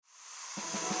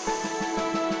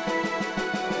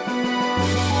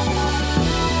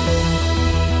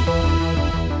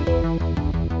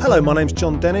Hello, my name's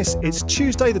Jon Dennis. It's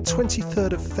Tuesday the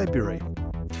 23rd of February.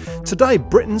 Today,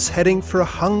 Britain's heading for a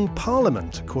hung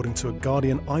parliament, according to a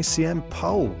Guardian ICM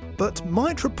poll. But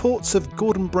might reports of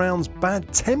Gordon Brown's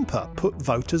bad temper put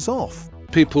voters off?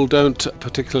 People don't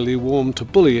particularly warm to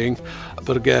bullying,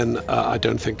 but again, I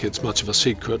don't think it's much of a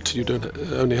secret. You don't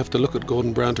only have to look at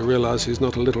Gordon Brown to realise he's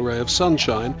not a little ray of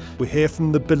sunshine. We hear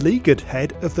from the beleaguered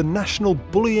head of the National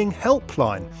Bullying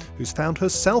Helpline, who's found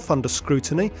herself under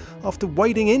scrutiny after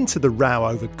wading into the row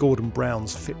over Gordon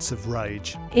Brown's fits of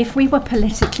rage. If we were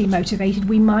politically motivated,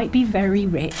 we might be very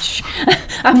rich,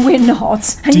 and we're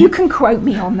not, and you can quote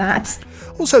me on that.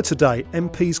 Also today,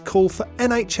 MPs call for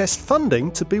NHS funding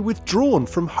to be withdrawn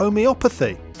from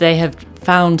homeopathy. They have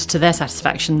found to their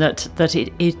satisfaction that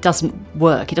it doesn't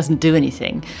work, it doesn't do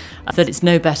anything, that it's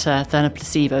no better than a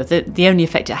placebo. The only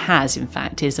effect it has, in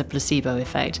fact, is a placebo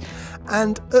effect.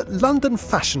 And at London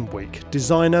Fashion Week,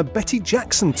 designer Betty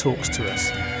Jackson talks to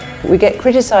us. We get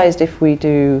criticised if we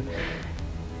do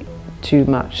too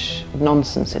much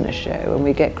nonsense in a show, and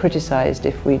we get criticised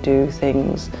if we do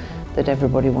things that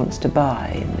everybody wants to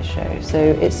buy in the show. So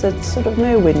it's a sort of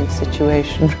no-win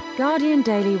situation. Guardian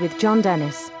Daily with Jon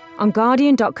Dennis on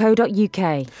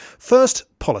guardian.co.uk.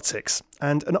 First, politics.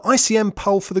 And an ICM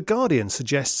poll for The Guardian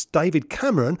suggests David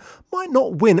Cameron might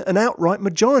not win an outright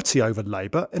majority over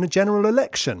Labour in a general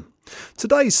election.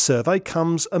 Today's survey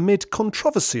comes amid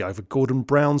controversy over Gordon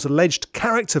Brown's alleged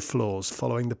character flaws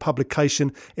following the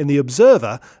publication in The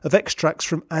Observer of extracts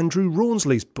from Andrew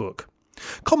Rawnsley's book.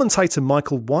 Commentator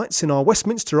Michael White's in our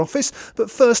Westminster office,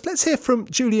 but first let's hear from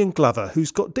Julian Glover,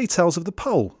 who's got details of the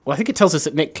poll. Well, I think it tells us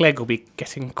that Nick Clegg will be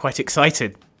getting quite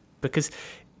excited because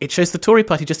it shows the Tory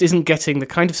party just isn't getting the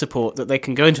kind of support that they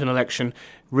can go into an election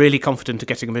really confident of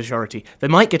getting a majority. They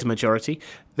might get a majority.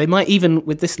 They might even,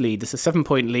 with this lead, there's a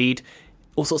 7-point lead,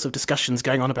 all sorts of discussions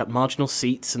going on about marginal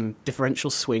seats and differential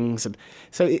swings. And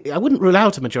so I wouldn't rule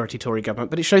out a majority Tory government,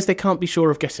 but it shows they can't be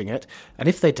sure of getting it. And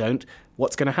if they don't,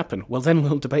 what's going to happen? Well, then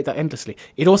we'll debate that endlessly.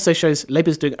 It also shows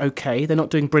Labour's doing okay. They're not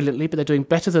doing brilliantly, but they're doing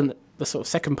better than the sort of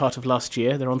second part of last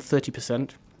year. They're on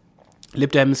 30%.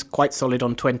 Lib Dems quite solid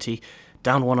on 20%.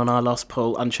 Down 1 on our last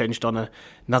poll, unchanged on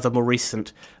another more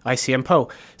recent ICM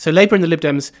poll. So Labour and the Lib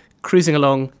Dems cruising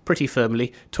along pretty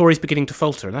firmly. Tories beginning to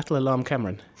falter, and that'll alarm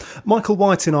Cameron. Michael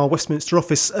White in our Westminster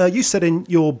office, you said in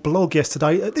your blog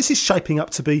yesterday, this is shaping up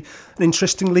to be an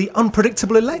interestingly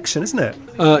unpredictable election, isn't it?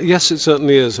 Yes, it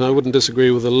certainly is, and I wouldn't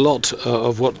disagree with a lot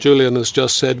of what Julian has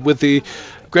just said, with the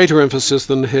greater emphasis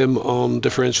than him on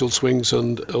differential swings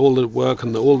and all the work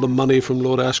and all the money from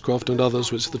Lord Ashcroft and others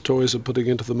which the Tories are putting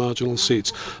into the marginal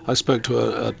seats. I spoke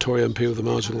to a Tory MP with a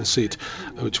marginal seat,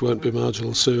 which won't be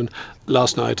marginal soon,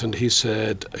 last night, and he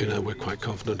said, we're quite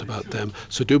confident about them.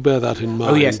 So do bear that in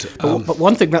mind. Oh, yes. But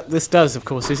one thing that this does, of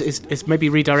course, is maybe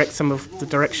redirect some of the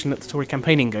direction that the Tory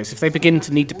campaigning goes. If they begin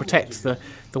to need to protect the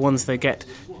ones they get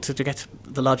to get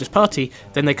the largest party,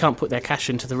 then they can't put their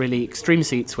cash into the really extreme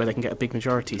seats where they can get a big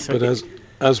majority. So but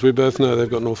as we both know, they've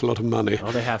got an awful lot of money.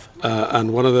 Oh, they have.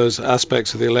 And one of those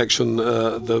aspects of the election,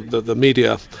 the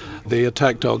media, the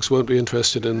attack dogs won't be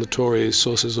interested in the Tory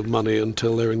sources of money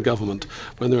until they're in government.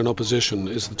 When they're in opposition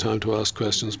is the time to ask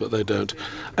questions, but they don't.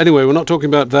 Anyway, we're not talking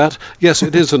about that. Yes,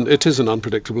 it is an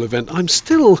unpredictable event. I'm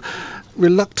still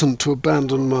reluctant to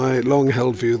abandon my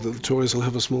long-held view that the Tories will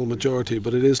have a small majority,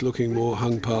 but it is looking more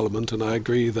hung parliament, and I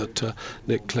agree that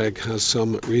Nick Clegg has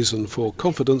some reason for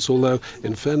confidence, although,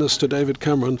 in fairness to David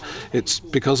Cameron, it's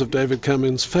because of David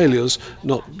Cameron's failures,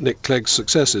 not Nick Clegg's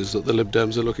successes, that the Lib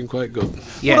Dems are looking quite good.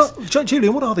 Yes.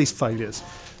 Julian, what are these failures?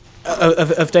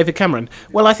 Of David Cameron?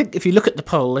 Well, I think if you look at the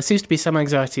poll, there seems to be some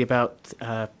anxiety about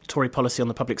Tory policy on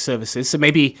the public services. So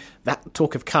maybe that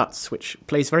talk of cuts, which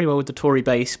plays very well with the Tory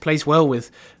base, plays well with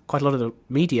quite a lot of the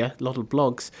media, a lot of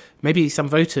blogs. Maybe some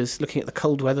voters looking at the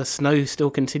cold weather, snow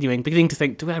still continuing, beginning to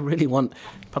think, do I really want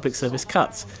public service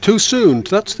cuts? Too soon.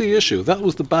 That's the issue. That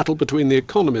was the battle between the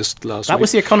economists last week. That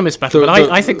was the economist battle, but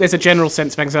I think there's a general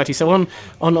sense of anxiety. So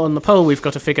on the poll, we've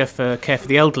got a figure for care for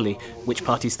the elderly, which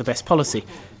party's the best policy.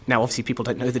 Now, obviously, people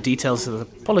don't know the details of the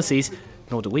policies,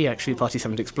 nor do we actually. Parties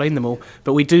haven't explained them all.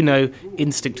 But we do know,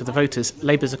 instinct to the voters,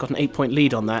 Labour's have got an 8-point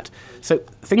lead on that. So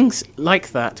things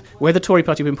like that, where the Tory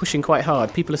party have been pushing quite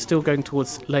hard, people are still going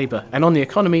towards Labour. And on the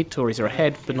economy, Tories are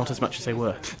ahead, but not as much as they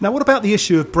were. Now, what about the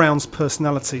issue of Brown's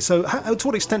personality? So to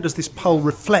what extent does this poll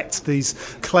reflect these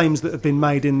claims that have been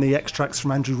made in the extracts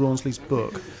from Andrew Rawnsley's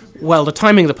book? Well, the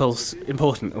timing of the poll's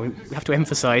important. We have to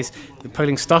emphasise the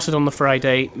polling started on the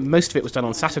Friday. Most of it was done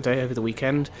on Saturday over the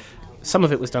weekend. some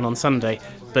of it was done on Sunday,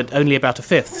 but only about a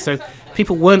fifth. So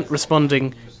people weren't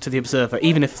responding to the Observer,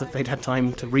 even if they'd had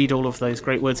time to read all of those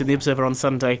great words in the Observer on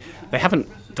Sunday. They haven't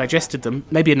digested them.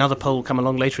 Maybe another poll will come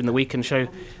along later in the week and show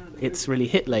it's really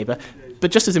hit Labour. But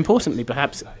just as importantly,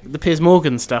 perhaps, the Piers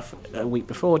Morgan stuff a week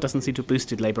before doesn't seem to have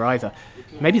boosted Labour either.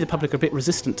 Maybe the public are a bit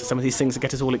resistant to some of these things that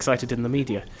get us all excited in the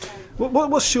media.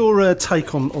 What's your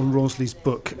take on Rawlsley's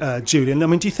book, Julian? I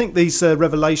mean, do you think these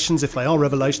revelations, if they are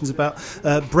revelations about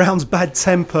Brown's bad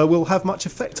temper, will have much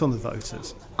effect on the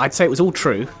voters? I'd say it was all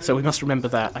true, so we must remember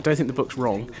that. I don't think the book's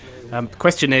wrong. The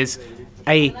question is,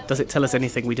 A, does it tell us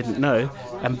anything we didn't know?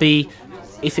 And B,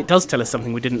 if it does tell us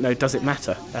something we didn't know, does it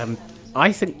matter?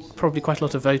 I think probably quite a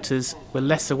lot of voters were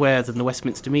less aware than the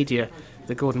Westminster media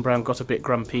that Gordon Brown got a bit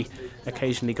grumpy,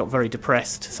 occasionally got very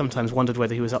depressed, sometimes wondered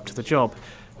whether he was up to the job.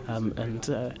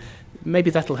 And maybe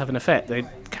that'll have an effect. The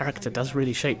character does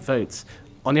really shape votes.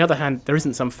 On the other hand, there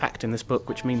isn't some fact in this book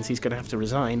which means he's going to have to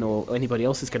resign or anybody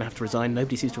else is going to have to resign.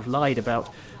 Nobody seems to have lied about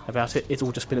it. It's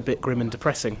all just been a bit grim and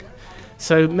depressing.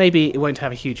 So maybe it won't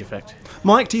have a huge effect.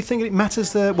 Mike, do you think it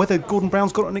matters whether Gordon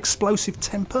Brown's got an explosive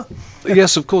temper?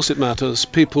 Yes, of course it matters.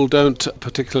 People don't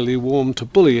particularly warm to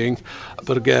bullying,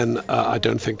 but again, I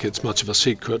don't think it's much of a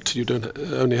secret. You don't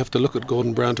only have to look at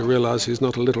Gordon Brown to realise he's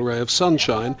not a little ray of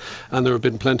sunshine, and there have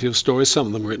been plenty of stories, some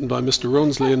of them written by Mr.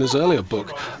 Rawlsley in his earlier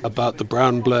book, about the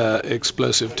Brown-Blair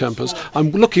explosive tempers.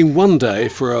 I'm looking one day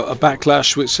for a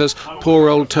backlash which says, poor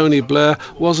old Tony Blair,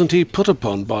 wasn't he put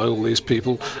upon by all these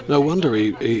people? No wonder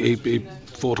he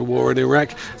fought a war in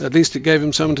Iraq. At least it gave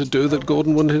him something to do that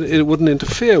Gordon wouldn't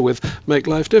interfere with, make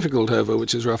life difficult over,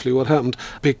 which is roughly what happened.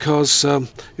 Because,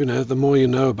 the more you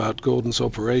know about Gordon's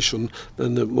operation,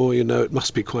 then the more you know it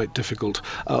must be quite difficult.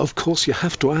 Of course, you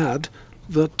have to add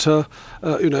that,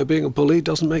 being a bully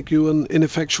doesn't make you an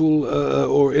ineffectual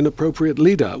or inappropriate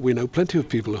leader. We know plenty of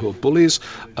people who are bullies.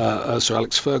 Sir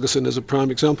Alex Ferguson is a prime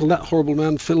example. That horrible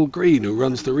man, Phil Green, who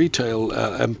runs the retail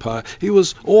empire, he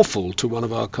was awful to one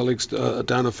of our colleagues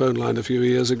down a phone line a few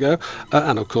years ago.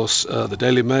 And, of course, the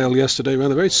Daily Mail yesterday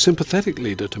ran a very sympathetic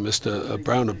leader to Mr.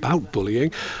 Brown about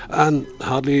bullying. And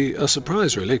hardly a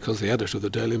surprise, really, because the editor of the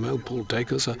Daily Mail, Paul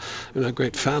Dacre's a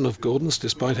great fan of Gordon's,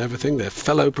 despite everything. They're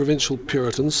fellow provincial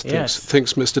Puritans,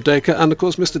 thinks Mr. Dacre, and of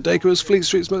course Mr. Dacre is Fleet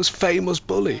Street's most famous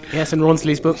bully. Yes, and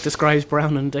Rawlsley's book describes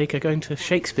Brown and Dacre going to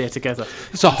Shakespeare together.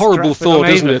 It's a horrible thought,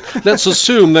 isn't it? Let's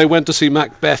assume they went to see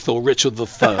Macbeth or Richard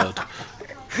III.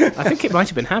 I think it might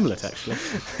have been Hamlet, actually.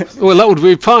 Well, that would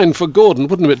be fine for Gordon,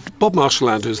 wouldn't it? Bob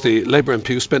Marshland, who's the Labour MP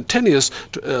who spent 10 years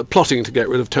plotting to get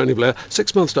rid of Tony Blair,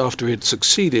 6 months after he'd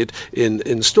succeeded in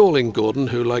installing Gordon,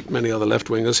 who, like many other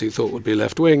left-wingers he thought would be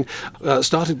left-wing,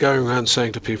 started going around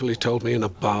saying to people, he told me in a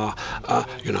bar,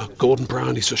 Gordon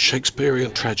Brown is a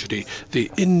Shakespearean tragedy,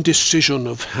 the indecision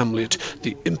of Hamlet,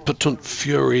 the impotent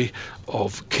fury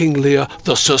of King Lear,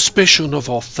 the suspicion of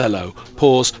Othello.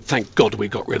 Pause. Thank God we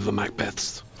got rid of the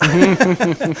Macbeths.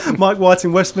 Mike White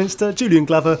in Westminster, Julian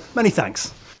Glover, many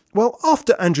thanks. Well,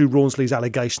 after Andrew Rawlsley's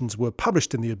allegations were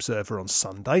published in The Observer on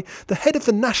Sunday, the head of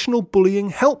the National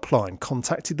Bullying Helpline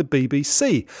contacted the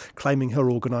BBC, claiming her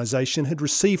organisation had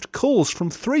received calls from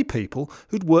 3 people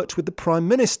who'd worked with the Prime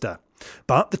Minister.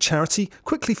 But the charity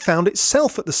quickly found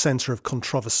itself at the centre of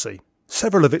controversy.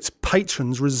 Several of its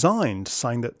patrons resigned,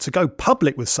 saying that to go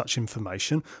public with such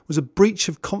information was a breach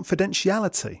of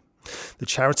confidentiality. The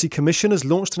Charity Commission has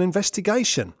launched an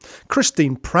investigation.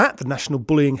 Christine Pratt, the National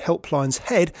Bullying Helpline's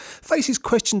head, faces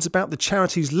questions about the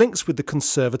charity's links with the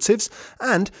Conservatives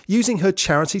and using her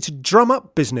charity to drum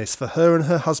up business for her and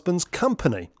her husband's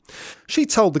company. She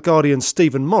told The Guardian's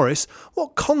Stephen Morris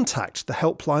what contact the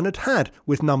helpline had had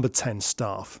with Number 10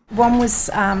 staff. One was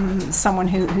someone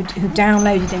who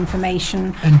downloaded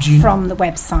information from the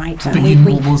website. But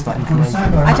what was that information?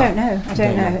 I don't know.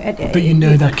 But you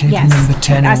know that came from Number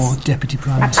 10 or Deputy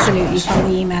Prime Minister? Absolutely,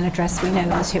 from the email address we know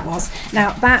that it was.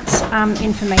 Now, that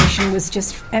information was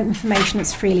just information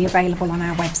that's freely available on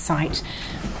our website.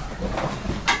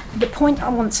 The point I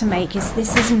want to make is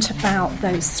this isn't about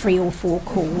those 3 or 4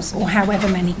 calls or however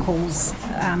many calls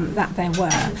that there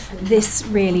were. This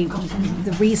really,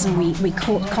 the reason we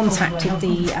contacted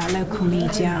the local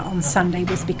media on Sunday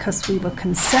was because we were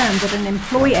concerned that an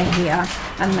employer here,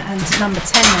 and Number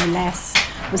 10 no less,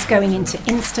 was going into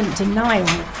instant denial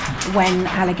when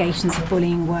allegations of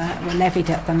bullying were levied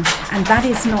at them. And that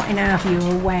is not, in our view,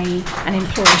 a way an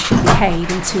employer should behave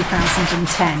in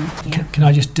 2010. Can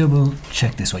I just double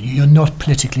check this one? You're not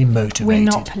politically motivated. We're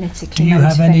not politically motivated. Do you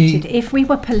have any... If we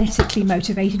were politically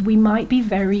motivated, we might be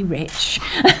very rich.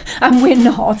 And we're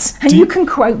not. And you can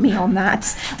quote me on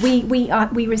that. We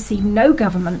receive no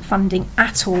government funding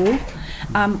at all.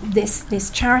 This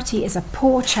charity is a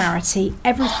poor charity.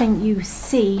 Everything you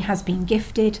see has been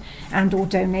gifted and or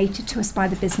donated to us by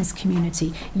the business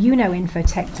community.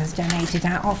 Infotech has donated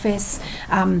our office.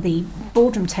 The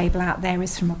boardroom table out there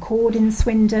is from Accord in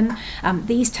Swindon.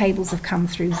 These tables have come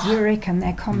through Zurich and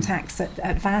their contacts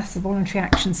at VAS, the Voluntary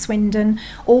Action Swindon.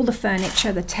 All the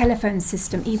furniture, the telephone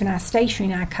system, even our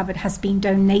stationery in our cupboard has been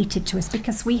donated to us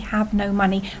because we have no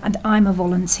money and I'm a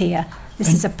volunteer.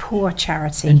 This is a poor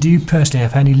charity. And do you personally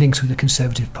have any links with the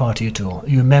Conservative Party at all? Are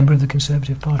you a member of the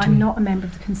Conservative Party? I'm not a member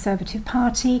of the Conservative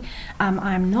Party.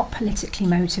 I am not politically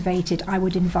motivated. I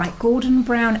would invite Gordon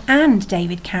Brown and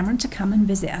David Cameron to come and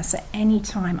visit us at any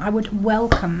time. I would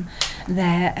welcome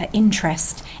their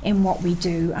interest in what we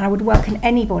do, and I would welcome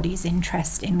anybody's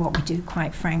interest in what we do,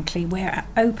 quite frankly. We're an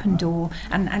open door,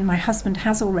 and my husband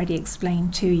has already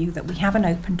explained to you that we have an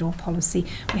open door policy.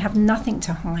 We have nothing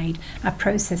to hide. Our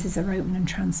processes are open and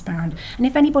transparent. And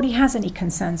if anybody has any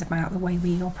concerns about the way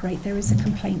we operate, there is a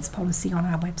complaints policy on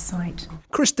our website.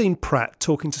 Christine Pratt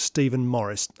talking to Stephen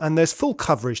Morris, and there's full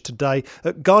coverage today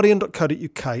at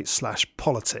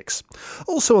guardian.co.uk/politics.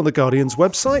 Also on the Guardian's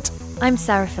website. I'm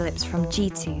Sarah Phillips from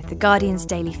G2, the Guardian's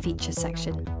daily feature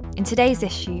section. In today's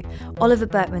issue, Oliver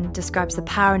Burkeman describes the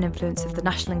power and influence of the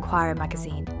National Enquirer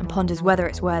magazine and ponders whether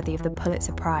it's worthy of the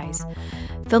Pulitzer Prize.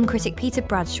 Film critic Peter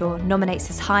Bradshaw nominates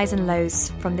his highs and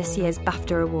lows from this year's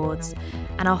BAFTA Awards,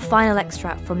 and our final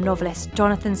extract from novelist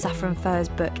Jonathan Safran Foer's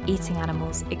book Eating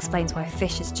Animals explains why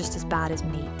fish is just as bad as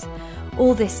meat.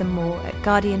 All this and more at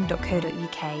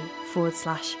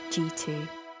guardian.co.uk/G2.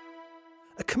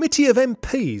 A committee of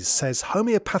MPs says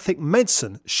homeopathic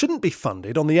medicine shouldn't be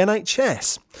funded on the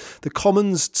NHS. The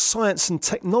Commons Science and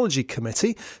Technology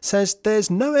Committee says there's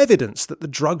no evidence that the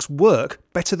drugs work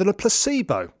better than a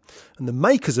placebo, and the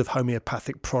makers of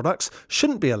homeopathic products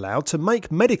shouldn't be allowed to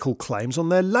make medical claims on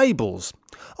their labels.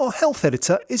 Our health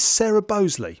editor is Sarah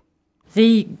Bosley.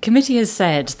 The committee has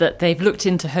said that they've looked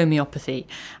into homeopathy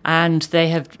and they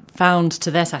have found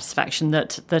to their satisfaction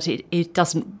that it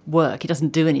doesn't work, it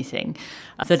doesn't do anything,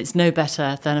 that it's no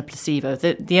better than a placebo.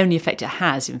 The only effect it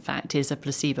has, in fact, is a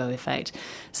placebo effect.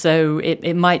 So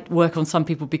it might work on some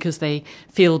people because they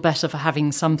feel better for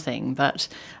having something, but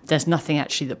there's nothing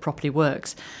actually that properly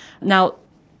works. Now,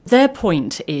 their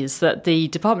point is that the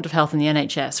Department of Health and the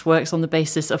NHS works on the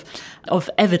basis of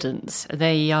evidence.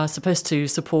 They are supposed to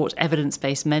support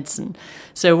evidence-based medicine.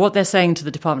 So what they're saying to the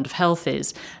Department of Health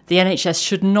is the NHS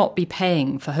should not be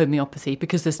paying for homeopathy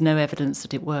because there's no evidence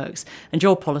that it works. And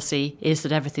your policy is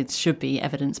that everything should be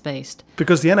evidence-based.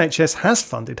 Because the NHS has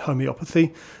funded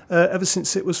homeopathy ever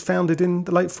since it was founded in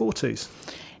the late 40s.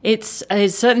 It's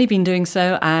certainly been doing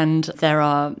so, and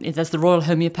there's the Royal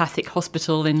Homeopathic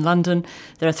Hospital in London.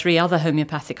 There are 3 other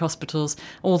homeopathic hospitals.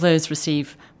 All those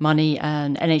receive money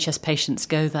and NHS patients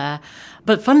go there.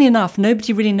 But funnily enough,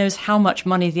 nobody really knows how much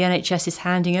money the NHS is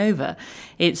handing over.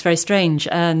 It's very strange.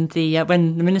 And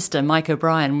when the Minister, Mike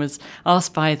O'Brien, was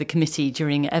asked by the committee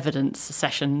during evidence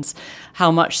sessions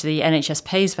how much the NHS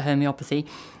pays for homeopathy,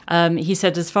 he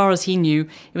said as far as he knew,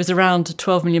 it was around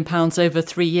 £12 million over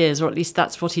 3 years, or at least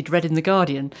that's what he'd read in The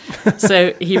Guardian.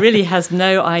 So he really has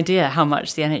no idea how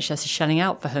much the NHS is shelling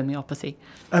out for homeopathy.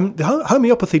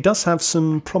 Homeopathy does have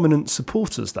some prominent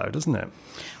supporters, though, doesn't it?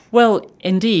 Well,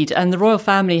 indeed, and the royal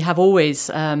family have always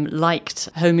liked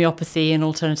homeopathy and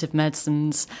alternative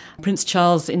medicines. Prince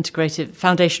Charles'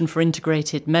 Foundation for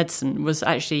Integrated Medicine was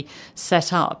actually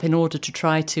set up in order to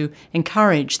try to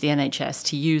encourage the NHS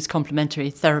to use complementary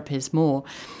therapies more.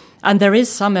 And there is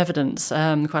some evidence,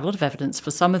 quite a lot of evidence for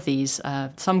some of these,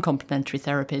 some complementary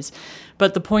therapies.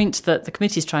 But the point that the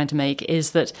committee is trying to make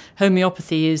is that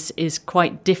homeopathy is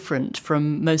quite different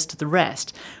from most of the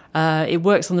rest. It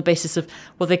works on the basis of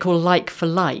what they call like for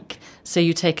like. So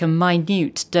you take a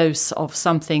minute dose of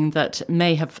something that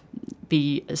may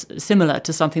be similar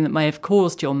to something that may have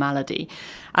caused your malady,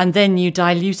 and then you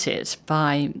dilute it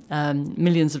by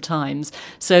millions of times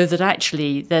so that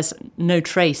actually there's no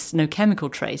chemical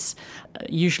trace,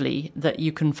 usually, that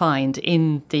you can find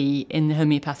in the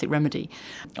homeopathic remedy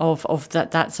of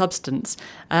that substance.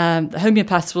 The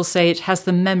homeopaths will say it has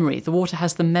the water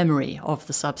has the memory of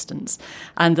the substance,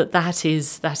 and that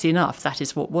is enough, that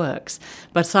is what works.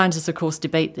 But scientists, of course,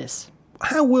 debate this.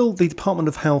 How will the Department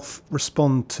of Health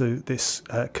respond to this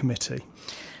committee?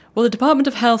 Well, the Department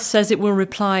of Health says it will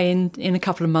reply in a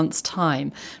couple of months'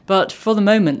 time. But for the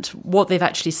moment, what they've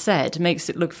actually said makes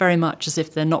it look very much as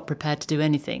if they're not prepared to do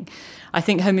anything. I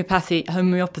think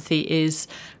homeopathy is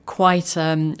quite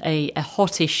a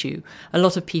hot issue. A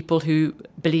lot of people who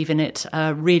believe in it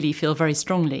really feel very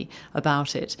strongly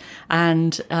about it.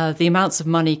 And the amounts of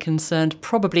money concerned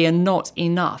probably are not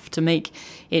enough to make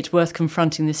it worth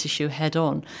confronting this issue head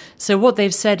on. So what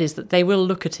they've said is that they will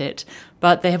look at it,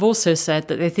 but they have also said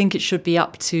that they think it should be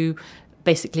up to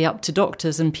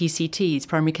doctors and PCTs,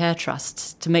 primary care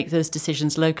trusts, to make those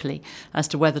decisions locally as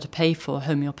to whether to pay for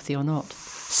homeopathy or not.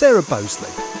 Sarah Bosley.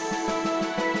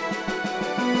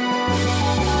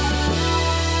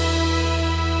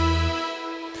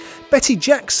 Betty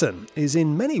Jackson is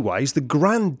in many ways the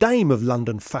grand dame of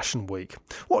London Fashion Week.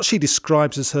 What she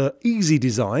describes as her easy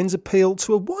designs appeal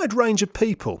to a wide range of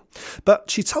people. But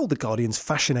she told The Guardian's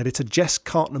fashion editor Jess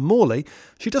Cartner-Morley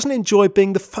she doesn't enjoy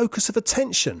being the focus of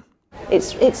attention.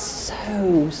 It's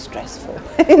so stressful.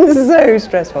 It's so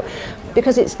stressful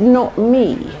because it's not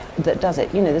me that does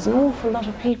it. You know, there's an awful lot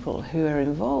of people who are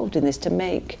involved in this to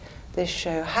make this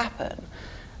show happen.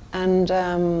 And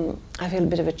I feel a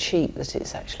bit of a cheat that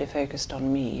it's actually focused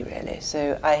on me, really.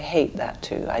 So I hate that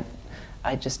too.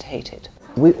 I just hate it.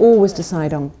 We always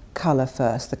decide on colour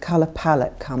first. The colour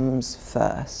palette comes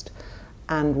first.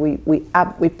 And we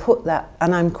put that,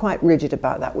 and I'm quite rigid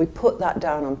about that, we put that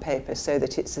down on paper so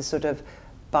that it's a sort of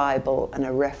Bible and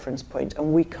a reference point,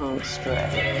 and we can't stray.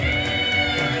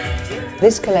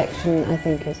 This collection, I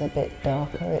think, is a bit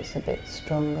darker, it's a bit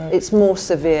stronger. It's more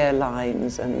severe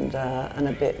lines and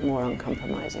a bit more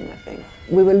uncompromising, I think.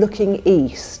 We were looking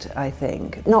east, I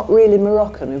think. Not really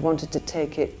Moroccan, we wanted to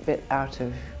take it a bit out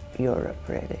of Europe,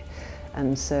 really.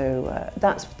 And so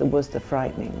that was the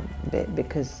frightening bit,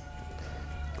 because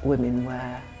women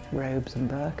wear robes and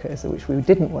burqas, which we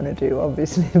didn't want to do,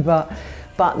 obviously, but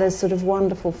there's sort of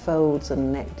wonderful folds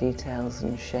and neck details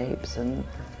and shapes, and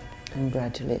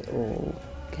gradually it all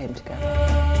came together.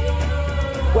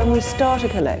 When we start a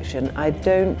collection, I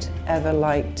don't ever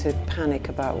like to panic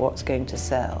about what's going to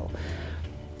sell.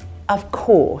 Of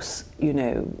course, you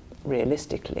know,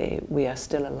 realistically, we are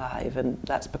still alive, and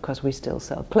that's because we still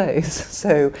sell clothes,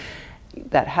 so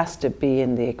that has to be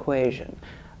in the equation.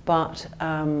 But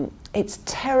it's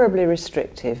terribly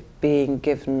restrictive being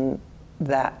given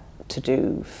that to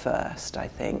do first, I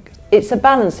think. It's a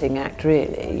balancing act,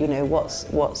 really. You know,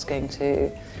 what's going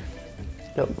to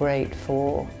look great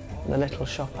for the little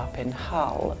shop up in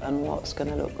Hull and what's going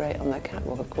to look great on the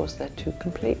catwalk. Of course, they're two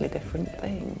completely different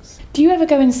things. Do you ever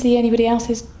go and see anybody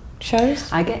else's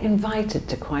shows? I get invited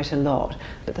to quite a lot,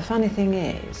 but the funny thing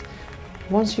is,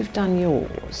 once you've done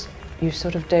yours, you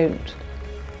sort of don't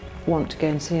want to go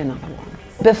and see another one.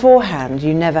 Beforehand,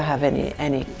 you never have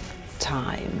any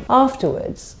time.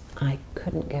 Afterwards, I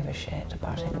couldn't give a shit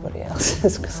about anybody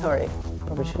else's. Sorry,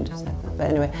 probably shouldn't have said that. But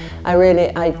anyway,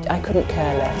 I couldn't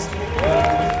care less.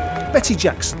 Betty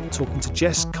Jackson talking to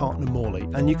Jess Cartner-Morley,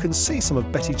 and you can see some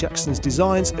of Betty Jackson's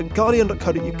designs at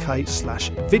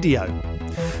guardian.co.uk/video.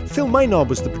 Phil Maynard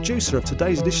was the producer of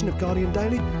today's edition of Guardian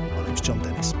Daily. My name's Jon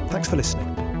Dennis. Thanks for listening.